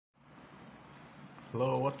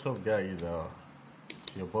Hello, what's up guys?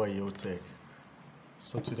 It's your boy Yotech.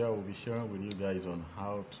 So today I will be sharing with you guys on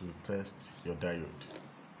how to test your diode.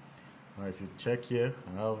 Now if you check here,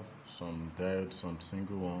 I have some diodes, some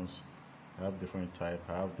single ones. I have different type.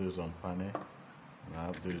 I have those on panel and I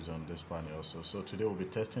have those on this panel also. So today we'll be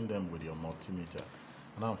testing them with your multimeter.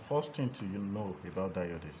 And now first thing to know about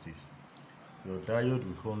diode is this. Your diode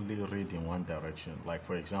will only read in one direction. Like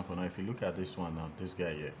for example, now if you look at this one now, this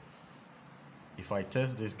guy here. If I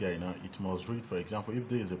test this guy now, it must read, for example, if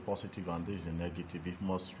there is a positive and there is a negative, it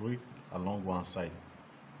must read along one side.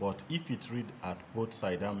 But if it read at both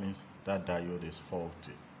sides, that means that diode is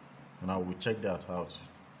faulty. And I will check that out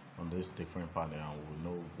on this different panel and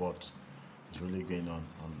we'll know what is really going on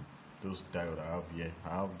those diodes I have here.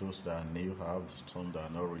 I have those that are new, I have some that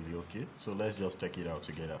are not really okay. So let's just check it out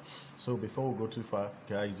together. So before we go too far,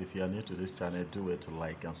 guys, if you are new to this channel, do it to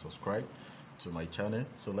like and subscribe to my channel.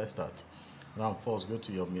 So let's start. Now first go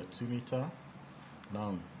to your multimeter.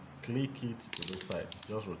 Now click it to this side,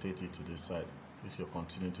 just rotate it to this side. This is your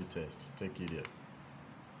continuity test. Take it here,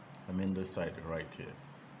 I mean this side right here.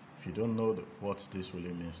 If you don't know what this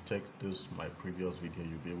really means, check this my previous video,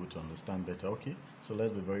 you'll be able to understand better. Okay, so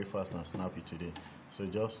let's be very fast and snappy today. So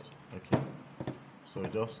just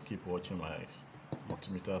keep watching my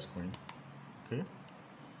multimeter screen. Okay,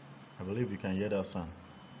 I believe you can hear that sound.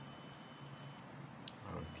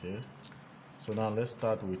 Okay, so now let's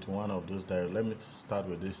start with one of those diodes. Let me start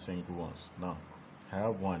with these single ones. Now I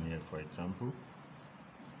have one here, for example.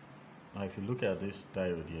 Now if you look at this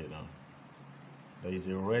diode here, now there is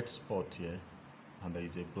a red spot here and there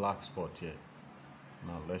is a black spot here.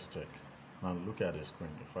 Now let's check. Now look at the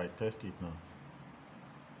screen. If I test it now,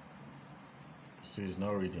 see it's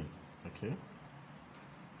not reading. Okay,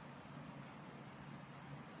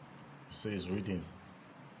 see it's reading.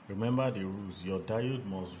 Remember the rules. Your diode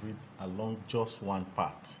must read along just one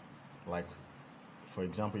path. Like for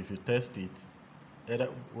example, if you test it,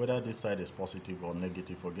 whether this side is positive or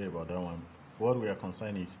negative, forget about that one. What we are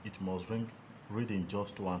concerned is it must read in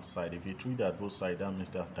just one side. If it read at both sides, that means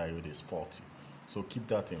that diode is faulty. So keep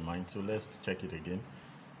that in mind. So let's check it again.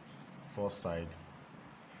 First side,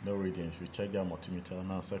 no reading. If you check that multimeter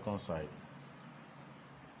now, second side,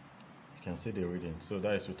 you can see the reading. So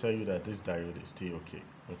that is to tell you that this diode is still okay.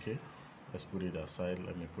 Okay, let's put it aside.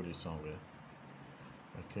 Let me put it somewhere.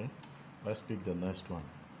 Okay, let's pick the next one.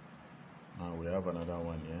 Now we have another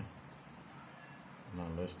one here. Now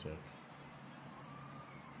let's check.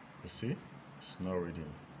 You see, it's not reading.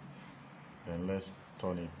 Then let's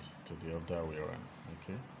turn it to the other way around.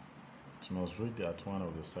 Okay, it must read at one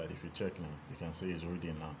of the side. If you check now, you can see it's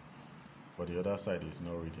reading now, but the other side is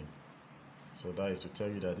not reading. So that is to tell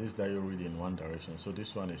you that this diode read in one direction. So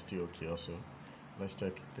this one is still okay also. Let's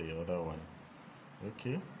check the other one.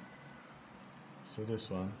 Okay, so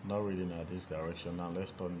this one not reading at this direction. Now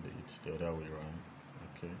let's turn it the other way around.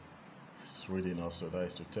 Okay, it's reading also. That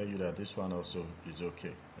is to tell you that this one also is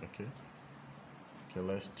okay. Okay,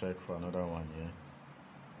 let's check for another one here.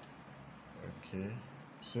 Okay,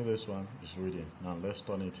 see this one is reading. Now let's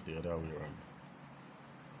turn it the other way around.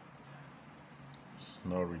 It's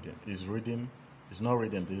not reading. It's not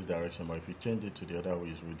reading this direction, but if you change it to the other way,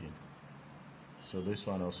 it's reading. So this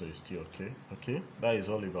one also is still okay. Okay, that is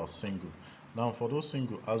all about single. Now for those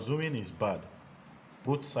single, assuming is bad,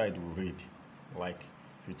 both sides will read. Like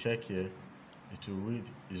if you check here, it will read,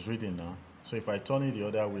 is reading now. So if I turn it the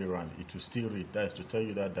other way around, it will still read. That is to tell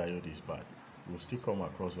you that diode is bad. You will still come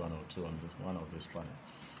across one or two on one of this panel.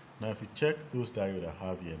 Now if you check those diodes I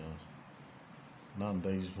have here now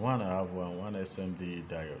there is one I have one SMD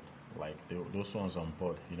diode. Like those ones on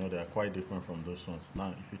board, you know, they are quite different from those ones.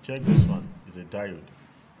 Now if you check this one, is a diode.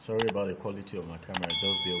 Sorry about the quality of my camera,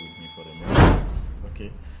 just bear with me for the moment.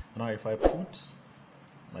 Okay, now if I put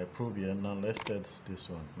my probe here, now let's test this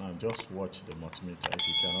one. Now just watch the multimeter if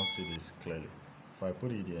you cannot see this clearly. If I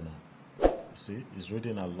put it here now, you see it's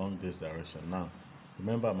reading along this direction. Now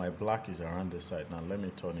remember my black is around this side. Now let me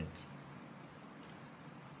turn it.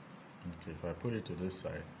 Okay, if I put it to this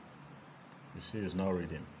side, you see it's not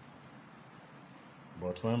reading.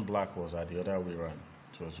 But when black was at the other way around,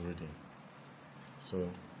 it was reading. So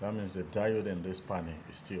that means the diode in this panel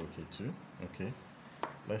is still okay too. Okay,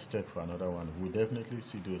 let's check for another one. We'll definitely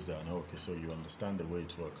see those that are not okay, so you understand the way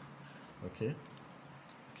it works. Okay,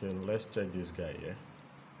 let's check this guy here.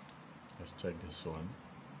 Let's check this one.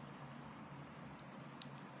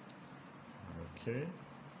 Okay,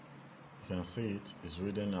 you can see it is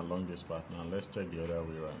reading along this path. Now let's check the other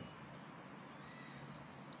way around.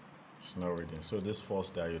 It's not reading. So this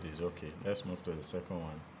first diode is okay. Let's move to the second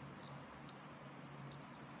one.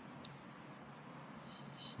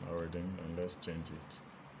 not reading, and let's change it.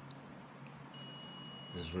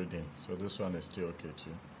 It's reading, so this one is still okay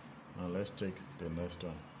too. Now let's check the next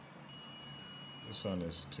one. This one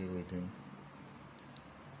is still reading.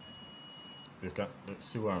 You can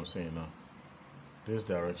see what I'm saying now. This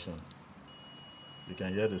direction, you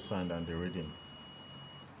can hear the sound and the reading.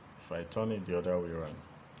 If I turn it the other way around,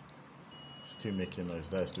 still making noise.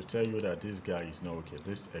 That is to tell you that this guy is not okay.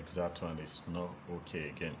 This exact one is not okay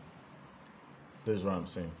again. This is what I'm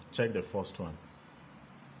saying. Check the first one.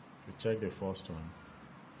 If you check the first one,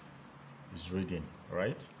 it's reading,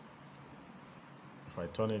 right? If I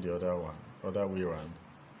turn it the other way around,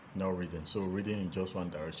 not reading. So reading in just one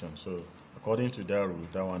direction. So according to that rule,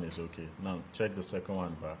 that one is okay. Now check the second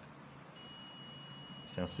one back.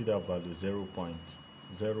 You can see that value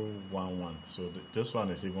 0.011. So this one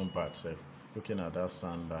is even bad. So looking at that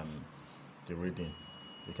sound and the reading,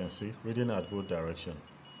 you can see reading at both direction.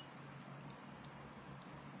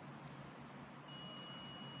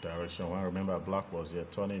 Direction one. Remember, black was here.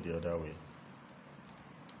 Turn it the other way.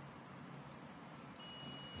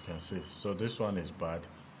 You can see. So this one is bad.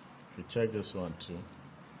 If you check this one too,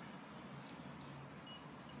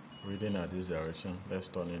 reading at this direction. Let's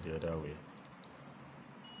turn it the other way.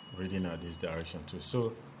 Reading at this direction too.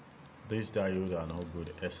 So these diodes are not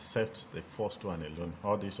good, except the first one alone.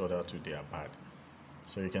 All these other two, they are bad.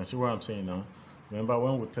 So you can see what I'm saying now. Remember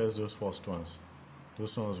when we test those first ones,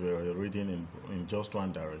 those ones were reading in just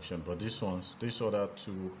one direction, but these other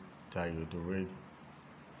two diodes read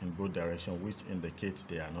in both directions, which indicates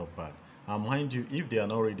they are not bad. And mind you, if they are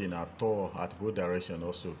not reading at all at both directions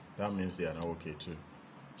also, that means they are not okay too.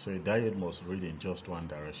 So a diode must read in just one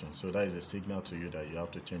direction. So that is a signal to you that you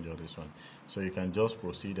have to change all this one. So you can just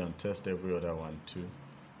proceed and test every other one too.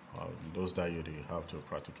 Those diodes, you have to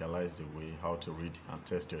practicalize the way how to read and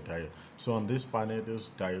test your diode. So on this panel, those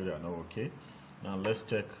diodes are not okay. Now let's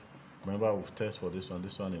check. Remember, we've tested for this one.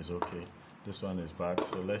 This one is okay. This one is bad.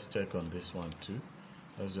 So let's check on this one too.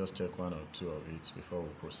 Let's just check one or two of it before we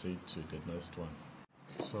proceed to the next one.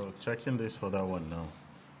 So checking this other one now.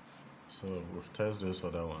 So we've tested this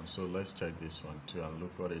other one. So let's check this one too and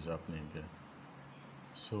look what is happening there.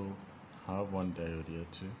 So I have one diode here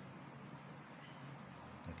too.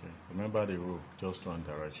 Okay, remember the rule, just one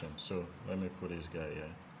direction. So let me put this guy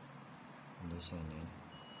here and this one here.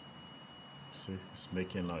 See, it's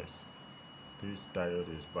making noise. This diode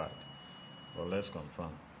is bad. But let's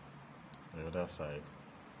confirm the other side.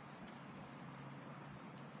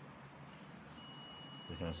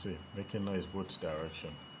 You can see making noise both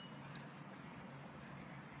direction.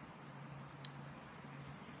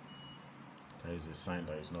 That is a sign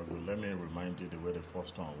that is not good. Let me remind you the way the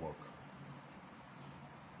first one works.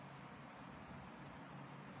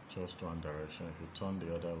 Just one direction. If you turn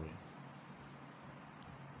the other way,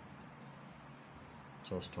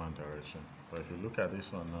 just one direction. But if you look at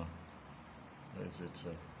this one now, where is it?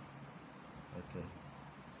 Okay,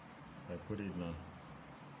 I put it now,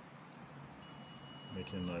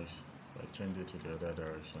 making noise. I change it to the other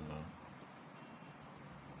direction now.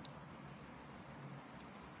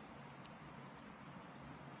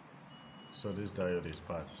 So this diode is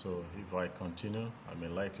bad. So if I continue, I may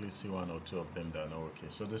likely see one or two of them that are not okay.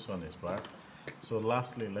 So this one is bad. So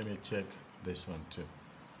lastly, let me check this one too.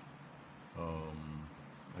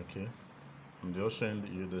 Okay, I'm just showing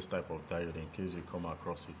you this type of diode in case you come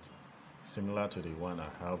across it, similar to the one I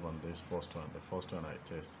have on this first one, the first one I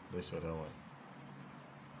test, this other one.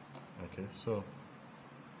 Okay, so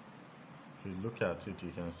if you look at it,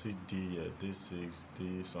 you can see D, D6,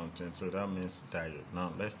 D something, so that means diode.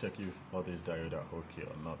 Now let's check if all these diodes are okay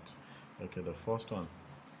or not. Okay, the first one,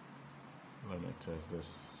 let me test this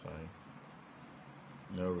side.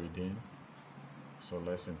 No reading, so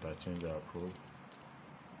let's interchange our probe.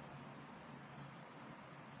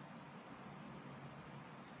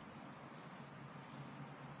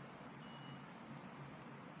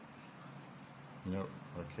 No,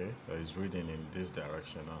 okay, that is reading in this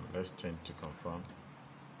direction. Now let's change to confirm.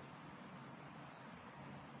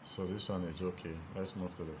 So this one is okay. Let's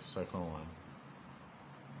move to the second one.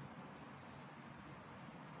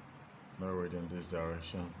 Now reading this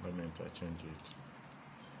direction. Let me interchange it.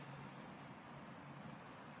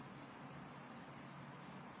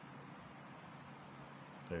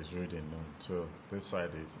 There is reading none. So this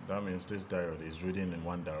side is, that means this diode is reading in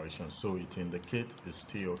one direction. So it indicates it's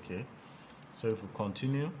still okay. So if we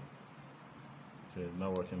continue, okay,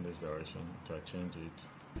 now working this direction, to change it.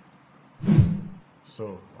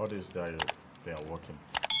 So all these diodes, they are working.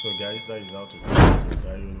 So guys, that is how to test the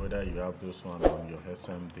diode, whether you have those one on your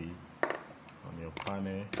SMD, on your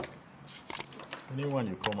panel, anyone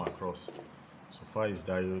you come across. So far is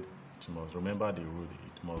diode, it must, remember the rule,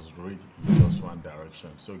 it must read in just one direction.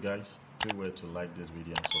 So guys, do well to like this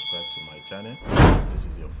video and subscribe to my channel. This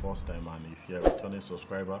is your first time, and if you're a returning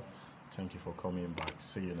subscriber, thank you for coming back.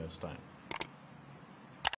 See you next time.